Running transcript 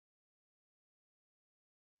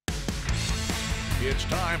It's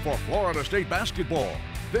time for Florida State basketball.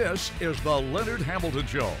 This is the Leonard Hamilton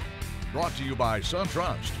Show. Brought to you by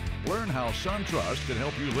SunTrust. Learn how SunTrust can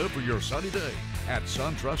help you live for your sunny day at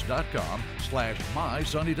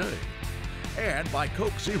suntrust.com/mysunnyday. And by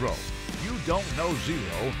Coke Zero. You don't know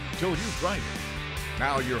zero till you've tried it.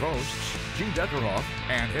 Now your hosts, Gene Deckerhoff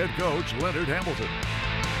and head coach Leonard Hamilton.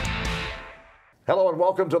 Hello and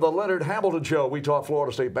welcome to the Leonard Hamilton Show. We talk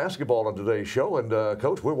Florida State basketball on today's show. And,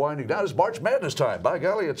 Coach, we're winding down. It's March Madness time. By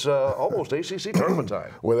golly, it's almost ACC tournament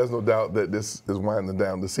time. Well, there's no doubt that this is winding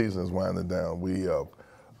down. The season is winding down. We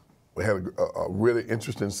had a really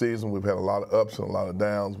interesting season. We've had a lot of ups and a lot of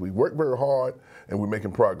downs. We worked very hard, and we're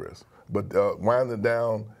making progress. But winding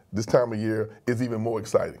down this time of year is even more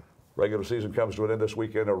exciting. Regular season comes to an end this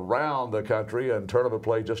weekend around the country, and tournament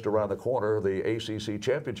play just around the corner. The ACC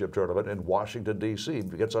Championship Tournament in Washington, D.C.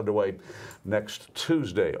 gets underway next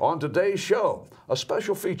Tuesday. On today's show, a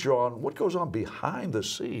special feature on what goes on behind the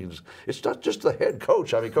scenes. It's not just the head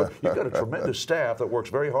coach. I mean, Coach, you've got a tremendous staff that works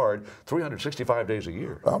very hard 365 days a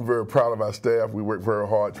year. I'm very proud of our staff. We work very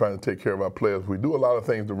hard trying to take care of our players. We do a lot of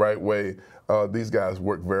things the right way. These guys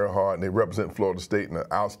work very hard, and they represent Florida State in an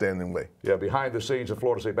outstanding way. Yeah, behind the scenes of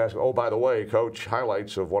Florida State basketball. Oh, by the way, Coach,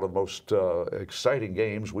 highlights of one of the most exciting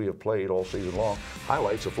games we have played all season long.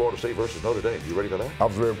 Highlights of Florida State versus Notre Dame. You ready for that? I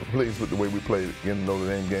was very pleased with the way we played in the Notre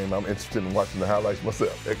Dame game. I'm interested in watching the highlights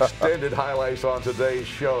myself. Extended highlights on today's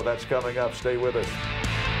show. That's coming up. Stay with us.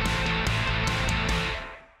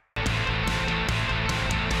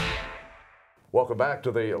 Welcome back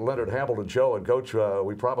to the Leonard Hamilton Show. And, Coach,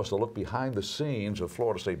 we promised to look behind the scenes of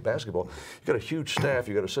Florida State basketball. You've got a huge staff.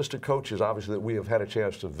 You've got assistant coaches, obviously, that we have had a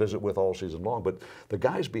chance to visit with all season long. But the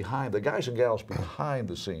guys and gals behind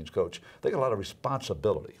the scenes, Coach, they got a lot of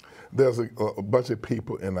responsibility. There's a bunch of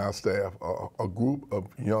people in our staff, a group of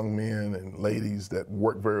young men and ladies that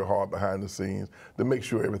work very hard behind the scenes to make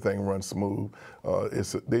sure everything runs smooth.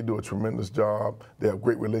 They do a tremendous job. They have a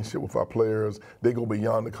great relationship with our players. They go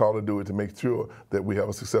beyond the call to do it to make sure that we have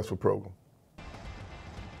a successful program.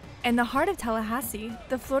 In the heart of Tallahassee,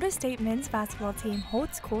 the Florida State men's basketball team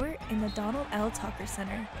holds court in the Donald L. Tucker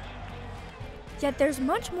Center. Yet there's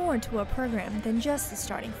much more to a program than just the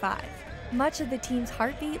starting five. Much of the team's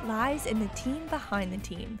heartbeat lies in the team behind the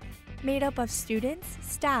team. Made up of students,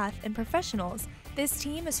 staff, and professionals, this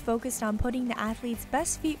team is focused on putting the athletes'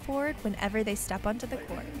 best feet forward whenever they step onto the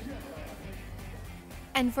court.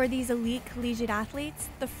 And for these elite collegiate athletes,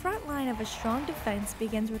 the front line of a strong defense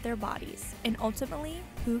begins with their bodies, and ultimately,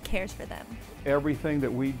 who cares for them? Everything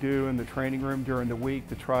that we do in the training room during the week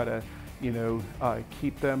to try to,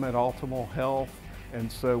 keep them at optimal health. And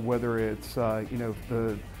so whether it's,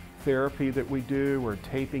 the therapy that we do or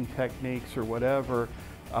taping techniques or whatever,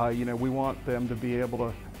 we want them to be able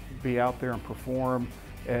to be out there and perform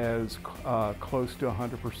as close to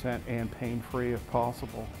 100% and pain-free if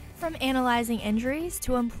possible. From analyzing injuries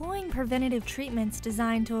to employing preventative treatments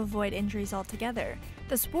designed to avoid injuries altogether,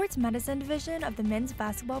 the sports medicine division of the men's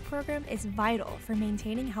basketball program is vital for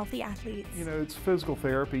maintaining healthy athletes. It's physical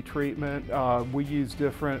therapy treatment. We use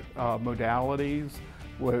different modalities,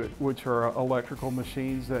 which are electrical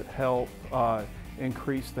machines that help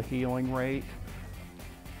increase the healing rate.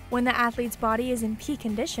 When the athlete's body is in peak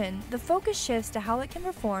condition, the focus shifts to how it can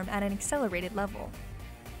perform at an accelerated level.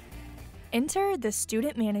 Enter the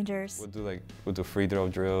student managers. We'll do free throw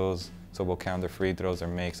drills, so we'll count their free throws or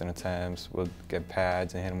makes and attempts. We'll get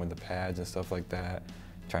pads and hit them with the pads and stuff like that.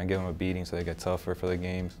 Try and give them a beating so they get tougher for the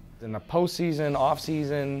games. In the postseason,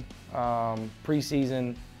 off-season,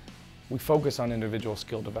 preseason, we focus on individual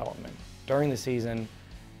skill development. During the season,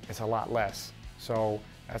 it's a lot less. So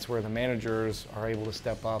that's where the managers are able to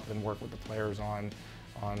step up and work with the players on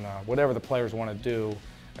whatever the players want to do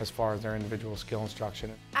as far as their individual skill instruction.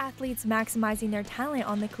 Athletes maximizing their talent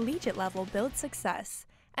on the collegiate level build success,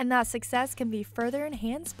 and that success can be further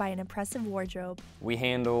enhanced by an impressive wardrobe. We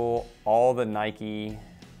handle all the Nike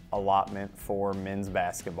allotment for men's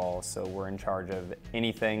basketball, so we're in charge of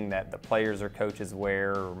anything that the players or coaches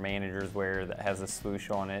wear or managers wear that has a swoosh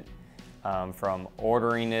on it, from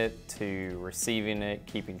ordering it to receiving it,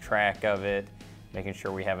 keeping track of it, making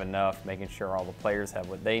sure we have enough, making sure all the players have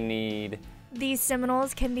what they need. These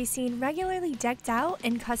Seminoles can be seen regularly decked out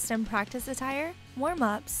in custom practice attire,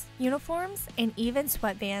 warm-ups, uniforms, and even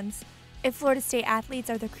sweatbands. If Florida State athletes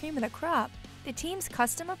are the cream of the crop, the team's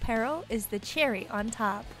custom apparel is the cherry on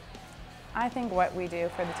top. I think what we do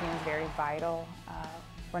for the team is very vital.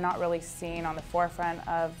 We're not really seen on the forefront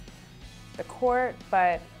of the court,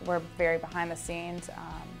 but we're very behind the scenes.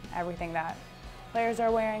 Everything that players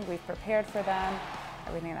are wearing, we've prepared for them.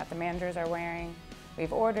 Everything that the managers are wearing,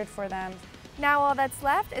 we've ordered for them. Now all that's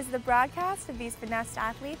left is the broadcast of these finessed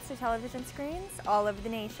athletes to television screens all over the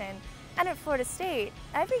nation. And at Florida State,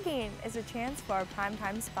 every game is a chance for a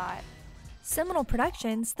primetime spot. Seminole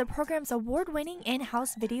Productions, the program's award-winning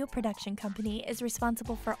in-house video production company, is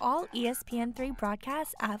responsible for all ESPN3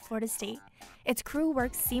 broadcasts at Florida State. Its crew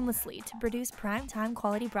works seamlessly to produce primetime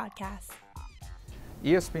quality broadcasts.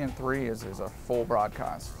 ESPN3 is a full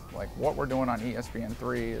broadcast. Like, what we're doing on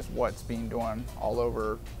ESPN3 is what's being done all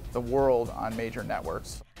over the world on major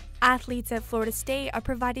networks. Athletes at Florida State are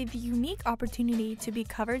provided the unique opportunity to be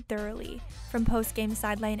covered thoroughly, from post-game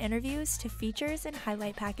sideline interviews to features and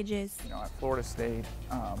highlight packages. You know, at Florida State,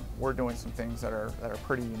 we're doing some things that are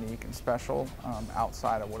pretty unique and special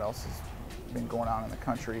outside of what else has been going on in the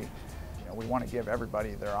country. You know, we want to give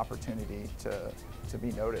everybody their opportunity to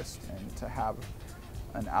be noticed and to have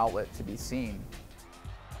an outlet to be seen.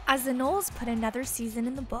 As the Noles put another season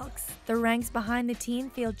in the books, the ranks behind the team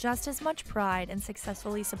feel just as much pride in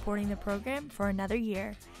successfully supporting the program for another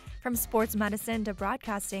year. From sports medicine to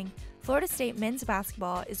broadcasting, Florida State men's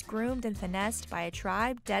basketball is groomed and finessed by a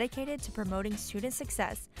tribe dedicated to promoting student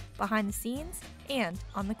success behind the scenes and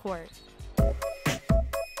on the court.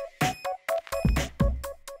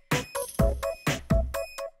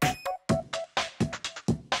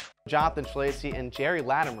 Jonathan Schlesey and Jerry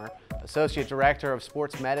Latimer, Associate Director of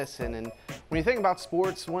Sports Medicine. And when you think about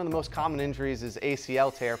sports, one of the most common injuries is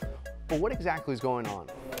ACL tear. But what exactly is going on?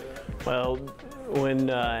 Well, when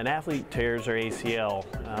an athlete tears their ACL,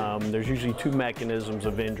 there's usually two mechanisms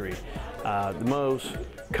of injury. The most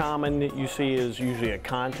common that you see is usually a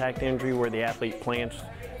contact injury where the athlete plants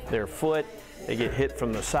their foot, they get hit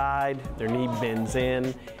from the side, their knee bends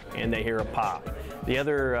in, and they hear a pop. The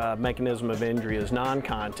other mechanism of injury is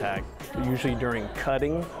non-contact, usually during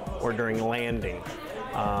cutting or during landing.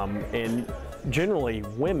 And generally,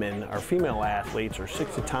 women, or female athletes, are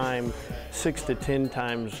 6 to 10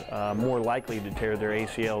 times more likely to tear their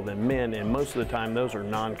ACL than men, and most of the time those are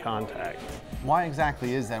non-contact. Why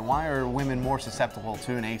exactly is that? Why are women more susceptible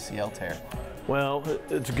to an ACL tear? Well,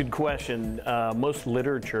 it's a good question. Most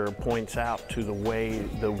literature points out to the way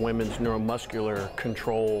the women's neuromuscular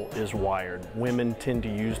control is wired. Women tend to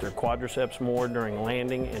use their quadriceps more during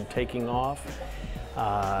landing and taking off,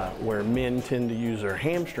 where men tend to use their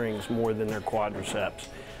hamstrings more than their quadriceps.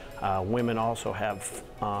 Women also have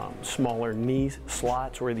smaller knee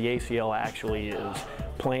slots where the ACL actually is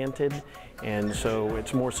planted, and so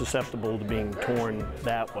it's more susceptible to being torn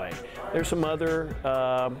that way. There's some other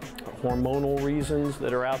hormonal reasons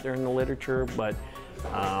that are out there in the literature, but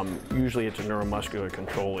usually it's a neuromuscular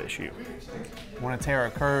control issue. When a tear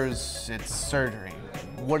occurs, it's surgery.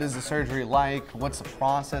 What is the surgery like? What's the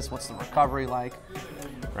process? What's the recovery like?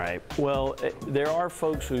 Right. Well, there are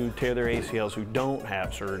folks who tear their ACLs who don't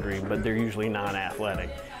have surgery, but they're usually non-athletic.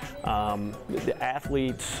 The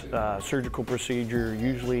athlete's surgical procedure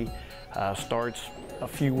usually starts a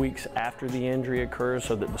few weeks after the injury occurs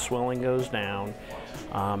so that the swelling goes down,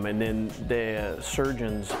 and then the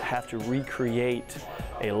surgeons have to recreate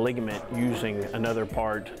a ligament using another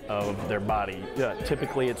part of their body.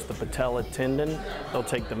 Typically it's the patella tendon. They'll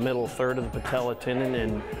take the middle third of the patella tendon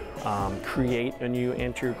and create a new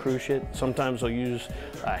anterior cruciate. Sometimes they'll use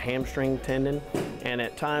a hamstring tendon, and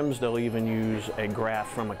at times they'll even use a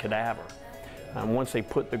graft from a cadaver. Once they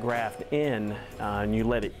put the graft in and you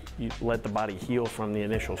let the body heal from the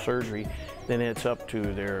initial surgery, then it's up to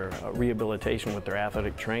their rehabilitation with their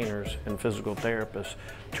athletic trainers and physical therapists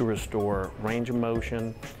to restore range of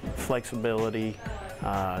motion, flexibility,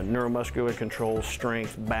 neuromuscular control,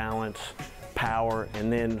 strength, balance, power,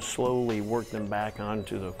 and then slowly work them back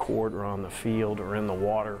onto the court or on the field or in the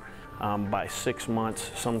water. By 6 months,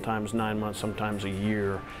 sometimes 9 months, sometimes a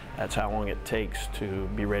year. That's how long it takes to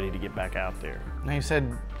be ready to get back out there. Now you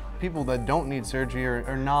said people that don't need surgery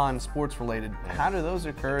are non-sports related. How do those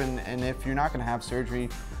occur? And if you're not going to have surgery,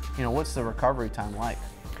 you know, what's the recovery time like?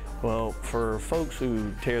 Well, for folks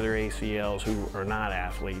who tear their ACLs who are not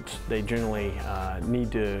athletes, they generally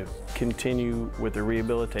need to continue with their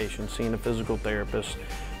rehabilitation, seeing a physical therapist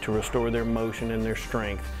to restore their motion and their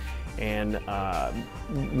strength, and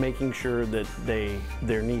making sure that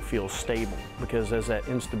their knee feels stable, because as that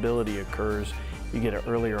instability occurs, you get an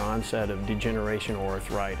earlier onset of degeneration or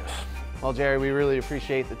arthritis. Well, Jerry, we really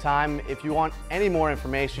appreciate the time. If you want any more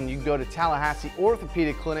information, you can go to Tallahassee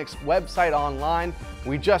Orthopedic Clinic's website online.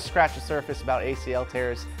 We just scratched the surface about ACL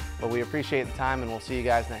tears, but we appreciate the time, and we'll see you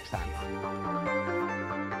guys next time.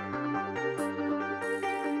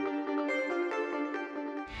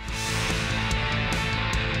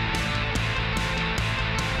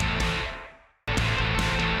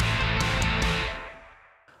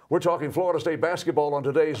 We're talking Florida State basketball on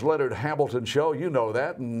today's Leonard Hamilton Show. You know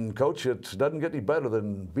that. And, Coach, it doesn't get any better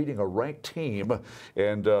than beating a ranked team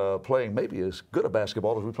and playing maybe as good a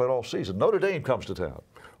basketball as we played all season. Notre Dame comes to town.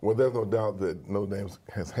 Well, there's no doubt that Notre Dame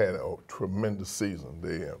has had a tremendous season.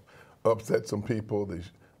 They have upset some people. They're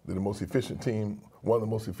the most efficient team, one of the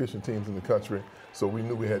most efficient teams in the country. So we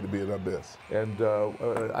knew we had to be at our best. And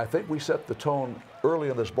I think we set the tone early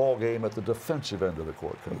in this ball game at the defensive end of the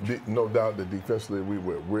court, Coach. No doubt that defensively we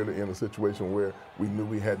were really in a situation where we knew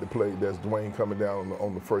we had to play. There's Dwayne coming down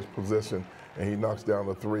on the first possession, and he knocks down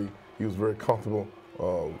the three. He was very comfortable,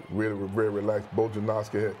 really very relaxed.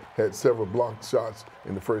 Bojanowski had several blocked shots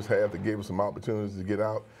in the first half that gave us some opportunities to get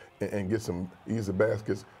out and get some easy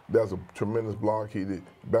baskets. That was a tremendous block. He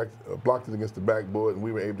blocked it against the backboard, and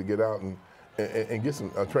we were able to get out and get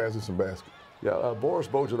some transition basket. Yeah, Boris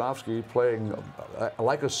Bojanowski playing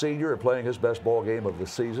like a senior and playing his best ball game of the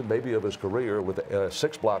season, maybe of his career, with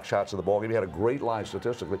 6 block shots in the ball game. He had a great line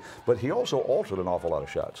statistically, but he also altered an awful lot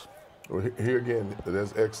of shots. Well, here again,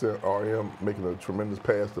 there's XRM making a tremendous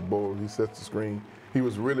pass to Boris. He sets the screen. He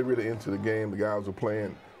was really, really into the game. The guys were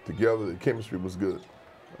playing together. The chemistry was good.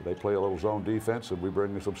 They play a little zone defense, and we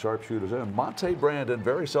bring some sharpshooters in. Monte Brandon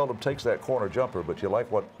very seldom takes that corner jumper, but you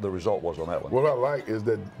like what the result was on that one. What I like is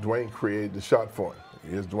that Dwayne created the shot for him.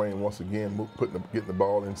 Here's Dwayne once again getting the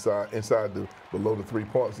ball inside below the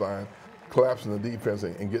three-point line, collapsing the defense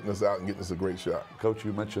and getting us out and getting us a great shot. Coach,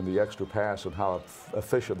 you mentioned the extra pass and how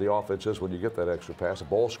efficient the offense is when you get that extra pass. A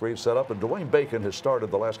ball screen set up, and Dwayne Bacon has started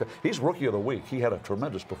the last game. He's Rookie of the Week. He had a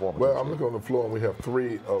tremendous performance. Well, I'm looking on the floor, and we have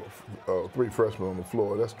three freshmen on the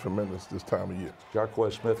floor. That's tremendous this time of year.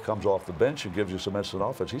 Jarquez Smith comes off the bench and gives you some instant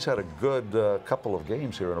offense. He's had a good couple of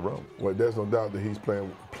games here in a row. Well, there's no doubt that he's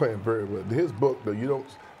playing very well. His book,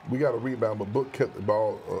 we got a rebound, but Book kept the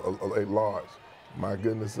ball at large. My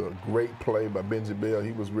goodness, a great play by Benji Bell.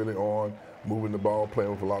 He was really on, moving the ball,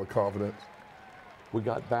 playing with a lot of confidence. We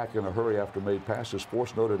got back in a hurry after made passes,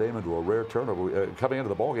 forced Notre Dame into a rare turnover. Coming into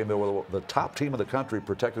the ballgame, they were the top team in the country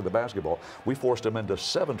protecting the basketball. We forced them into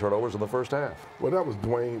 7 turnovers in the first half. Well, that was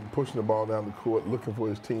Dwayne pushing the ball down the court, looking for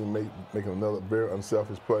his teammate, making another very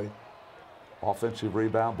unselfish play. Offensive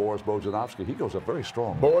rebound, Boris Bojanowski. He goes up very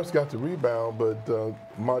strong. Boris got the rebound, but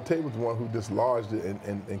Monte was the one who dislodged it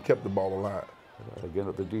and kept the ball alive. Again,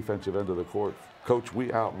 at the defensive end of the court, Coach,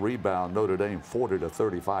 we out-rebound Notre Dame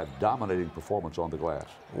 40-35, dominating performance on the glass.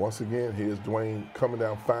 Once again, here's Dwayne coming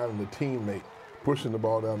down, finding the teammate, pushing the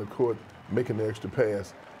ball down the court, making the extra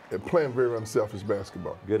pass, and playing very unselfish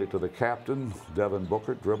basketball. Get it to the captain, Devin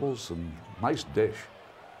Booker, dribbles, and nice dish.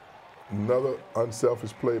 Another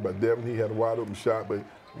unselfish play by Devin. He had a wide-open shot, but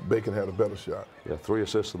Bacon had a better shot. Yeah, 3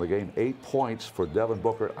 assists in the game, 8 points for Devin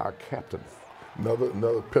Booker, our captain.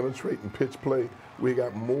 Another penetrating pitch play. We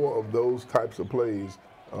got more of those types of plays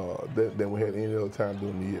than we had any other time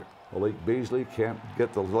during the year. Malik Beasley can't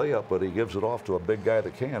get the layup, but he gives it off to a big guy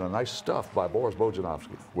that can. A nice stuff by Boris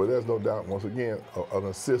Bojanowski. Well, there's no doubt, once again, an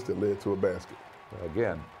assist that led to a basket.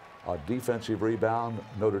 Again, a defensive rebound.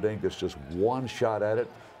 Notre Dame gets just 1 shot at it.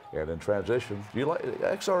 And in transition,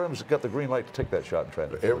 XRM's got the green light to take that shot in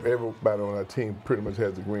transition. Everybody on our team pretty much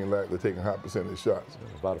has the green light. They're taking high percentage shots.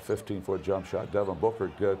 About a 15-foot jump shot. Devin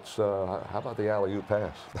Booker gets, how about the alley-oop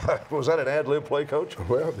pass? Was that an ad-lib play, Coach?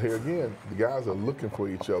 Well, here again, the guys are looking for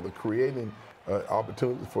each other, creating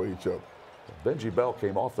opportunities for each other. Benji Bell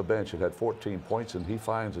came off the bench and had 14 points, and he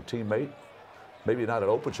finds a teammate. Maybe not an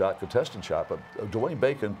open shot, contested shot, but Dwayne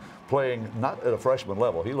Bacon playing not at a freshman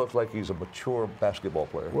level. He looks like he's a mature basketball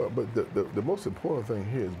player. Well, but the most important thing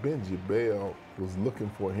here is Benji Bell was looking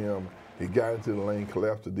for him. He got into the lane,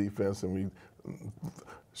 collapsed the defense, and we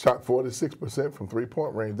shot 46% from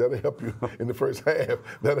three-point range. That'll help you in the first half.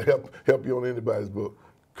 That'll help you on anybody's book.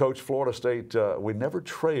 Coach, Florida State, we never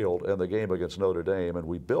trailed in the game against Notre Dame, and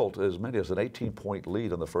we built as many as an 18-point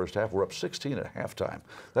lead in the first half. We're up 16 at halftime.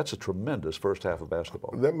 That's a tremendous first half of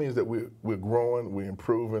basketball. That means that we're growing, we're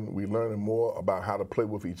improving, we're learning more about how to play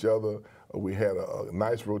with each other. We had a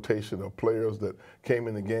nice rotation of players that came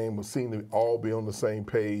in the game. We seemed to all be on the same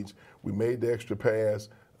page. We made the extra pass.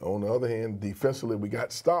 On the other hand, defensively, we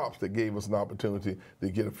got stops that gave us an opportunity to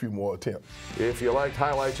get a few more attempts. If you liked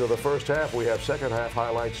highlights of the first half, we have second half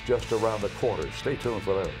highlights just around the corner. Stay tuned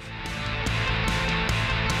for those.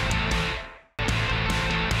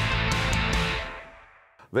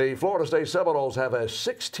 The Florida State Seminoles have a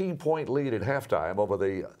 16-point lead at halftime over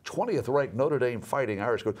the 20th-ranked Notre Dame Fighting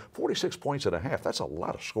Irish. 46 points and a half. That's a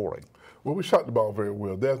lot of scoring. Well, we shot the ball very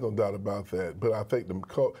well. There's no doubt about that. But I think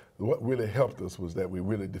what really helped us was that we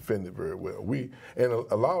really defended very well. And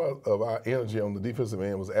a lot of our energy on the defensive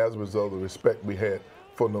end was as a result of the respect we had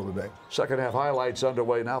for Notre Dame. Second half highlights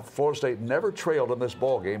underway now. Florida State never trailed in this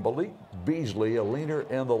ball game. Malik Beasley, a leaner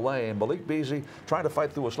in the lane. Malik Beasley trying to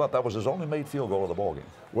fight through a slump. That was his only made field goal of the ball game.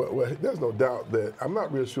 Well, there's no doubt that I'm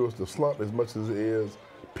not really sure it's the slump as much as it is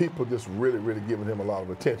people just really giving him a lot of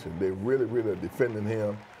attention. They really are defending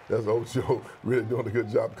him. That's Ojo really doing a good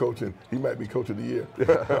job coaching. He might be coach of the year.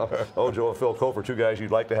 Ojo and Phil Kofer, two guys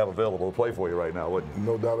you'd like to have available to play for you right now, wouldn't you?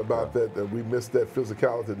 No doubt about that. We missed that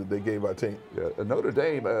physicality that they gave our team. Yeah, Notre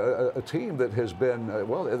Dame, a team that has been,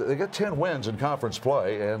 well, they got 10 wins in conference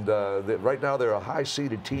play, and right now they're a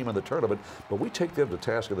high-seeded team in the tournament, but we take them to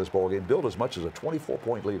task in this ball game, build as much as a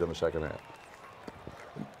 24-point lead in the second half.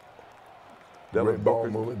 Great ball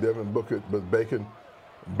movement. Devin Booker, but Bacon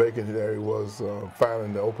there he was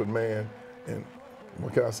finding the open man. And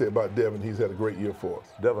what can I say about Devin? He's had a great year for us.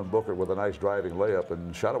 Devin Booker with a nice driving layup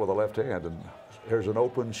and shot it with the left hand. And here's an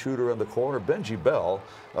open shooter in the corner. Benji Bell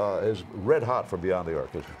is red hot from beyond the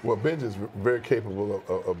arc. Well, Benji is very capable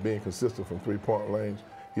of being consistent from three-point range.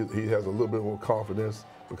 He has a little bit more confidence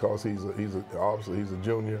because obviously he's a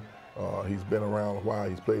junior. He's been around a while.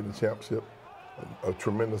 He's played in the championship. A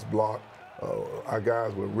tremendous block. Our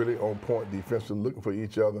guys were really on point defensively, looking for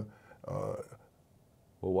each other.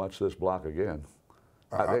 We'll watch this block again.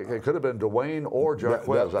 It could have been Dwayne or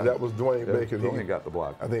Jarquez. That was Dwayne Bacon. Dwayne got the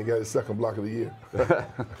block. I think he got his second block of the year.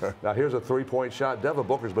 Now here's a three-point shot. Devin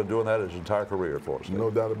Booker's been doing that his entire career for us. No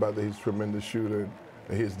doubt about that. He's a tremendous shooter.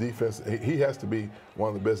 His defense, he has to be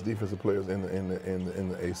one of the best defensive players in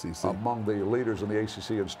the ACC. Among the leaders in the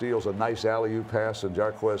ACC in steals, a nice alley-oop pass, and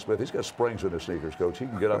Jarquez Smith. He's got springs in his sneakers, Coach. He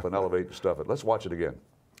can get up and elevate and stuff it. Let's watch it again.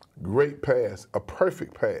 Great pass, a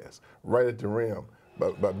perfect pass, right at the rim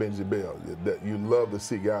by Benji Bell. That you love to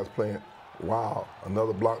see guys playing. Wow,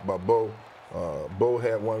 another block by Bo. Bo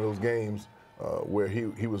had one of those games where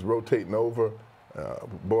he was rotating over.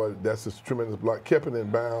 Boy, that's a tremendous block. Kept it in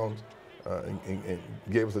bounds. And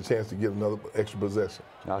gave us a chance to get another extra possession.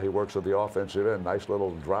 Now he works at the offensive end. Nice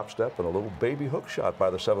little drop step and a little baby hook shot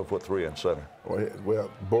by the 7'3" center.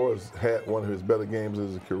 Well, Boaz had one of his better games of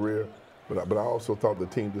his career, but I also thought the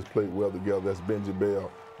team just played well together. That's Benji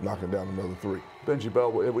Bell knocking down another three. Benji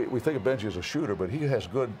Bell, we think of Benji as a shooter, but he has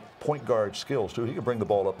good point guard skills too. He can bring the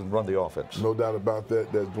ball up and run the offense. No doubt about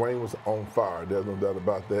that. Dwayne was on fire. There's no doubt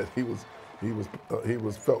about that. He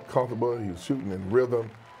was felt comfortable. He was shooting in rhythm.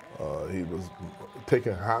 He was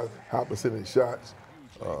taking high percentage shots.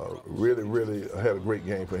 Really had a great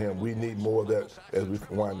game for him. We need more of that as we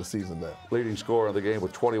wind the season down. Leading scorer in the game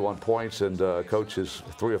with 21 points, and Coach is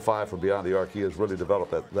 3 of 5 from beyond the arc. He has really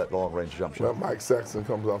developed that long-range jump shot. Well, Mike Saxon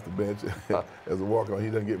comes off the bench as a walk-on.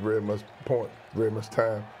 He doesn't get very much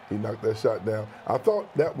time. He knocked that shot down. I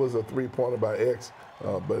thought that was a three-pointer by X,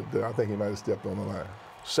 but I think he might have stepped on the line.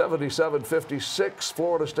 77-56,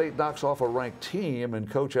 Florida State knocks off a ranked team, and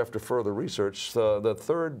Coach, after further research, the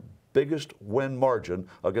third biggest win margin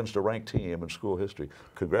against a ranked team in school history.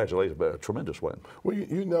 Congratulations, a tremendous win. Well,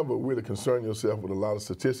 you never really concern yourself with a lot of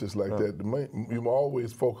statistics like that. You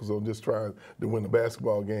always focus on just trying to win the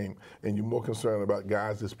basketball game, and you're more concerned about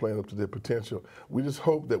guys just playing up to their potential. We just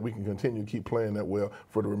hope that we can continue to keep playing that well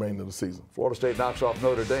for the remainder of the season. Florida State knocks off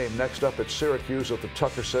Notre Dame. Next up at Syracuse at the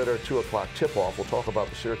Tucker Center, 2 o'clock tip-off. We'll talk about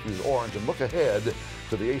the Syracuse Orange and look ahead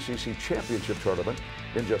to the ACC Championship Tournament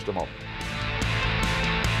in just a moment.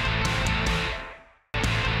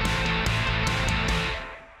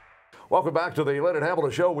 Welcome back to the Leonard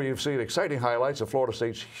Hamilton Show. We've seen exciting highlights of Florida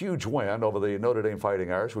State's huge win over the Notre Dame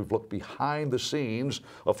Fighting Irish. We've looked behind the scenes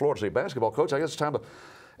of Florida State basketball. Coach, I guess it's time to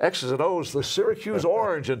X's and O's the Syracuse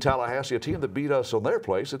Orange in Tallahassee, a team that beat us on their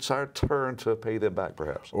place. It's our turn to pay them back,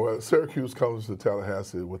 perhaps. Well, Syracuse comes to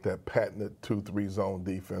Tallahassee with that patented 2-3 zone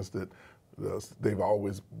defense that they've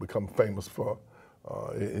always become famous for.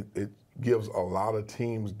 It gives a lot of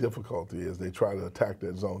teams difficulty as they try to attack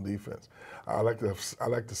that zone defense. I like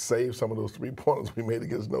to save some of those 3-pointers we made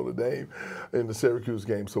against Notre Dame in the Syracuse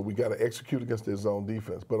game. So we got to execute against their zone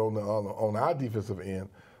defense. But on our defensive end,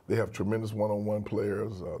 they have tremendous one-on-one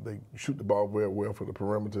players. They shoot the ball very well from the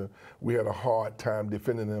perimeter. We had a hard time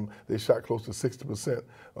defending them. They shot close to 60%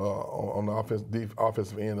 on the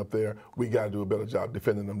offensive end up there. We got to do a better job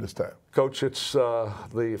defending them this time. Coach, it's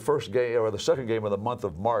the first game or the second game of the month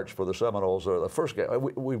of March for the Seminoles. The first game,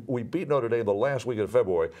 we beat Notre Dame the last week of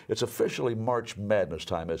February. It's officially March Madness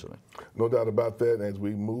time, isn't it? No doubt about that. As we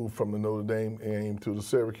move from the Notre Dame game to the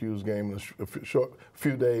Syracuse game in a short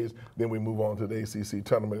few days, then we move on to the ACC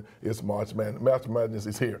tournament. tournament. It's March Madness. March Madness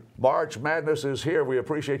is here. March Madness is here. We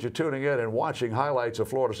appreciate you tuning in and watching highlights of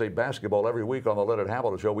Florida State basketball every week on the Leonard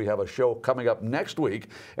Hamilton Show. We have a show coming up next week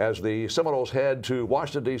as the Seminoles head to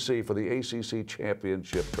Washington, D.C. for the ACC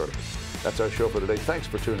Championship Tournament. That's our show for today. Thanks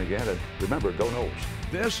for tuning in, and remember, go Noles.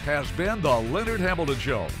 This has been the Leonard Hamilton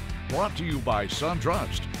Show, brought to you by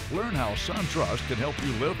SunTrust. Learn how SunTrust can help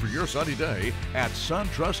you live for your sunny day at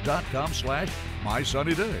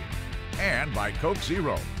suntrust.com/mysunnyday. And by Coke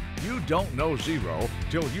Zero. You don't know zero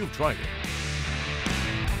till you've tried it.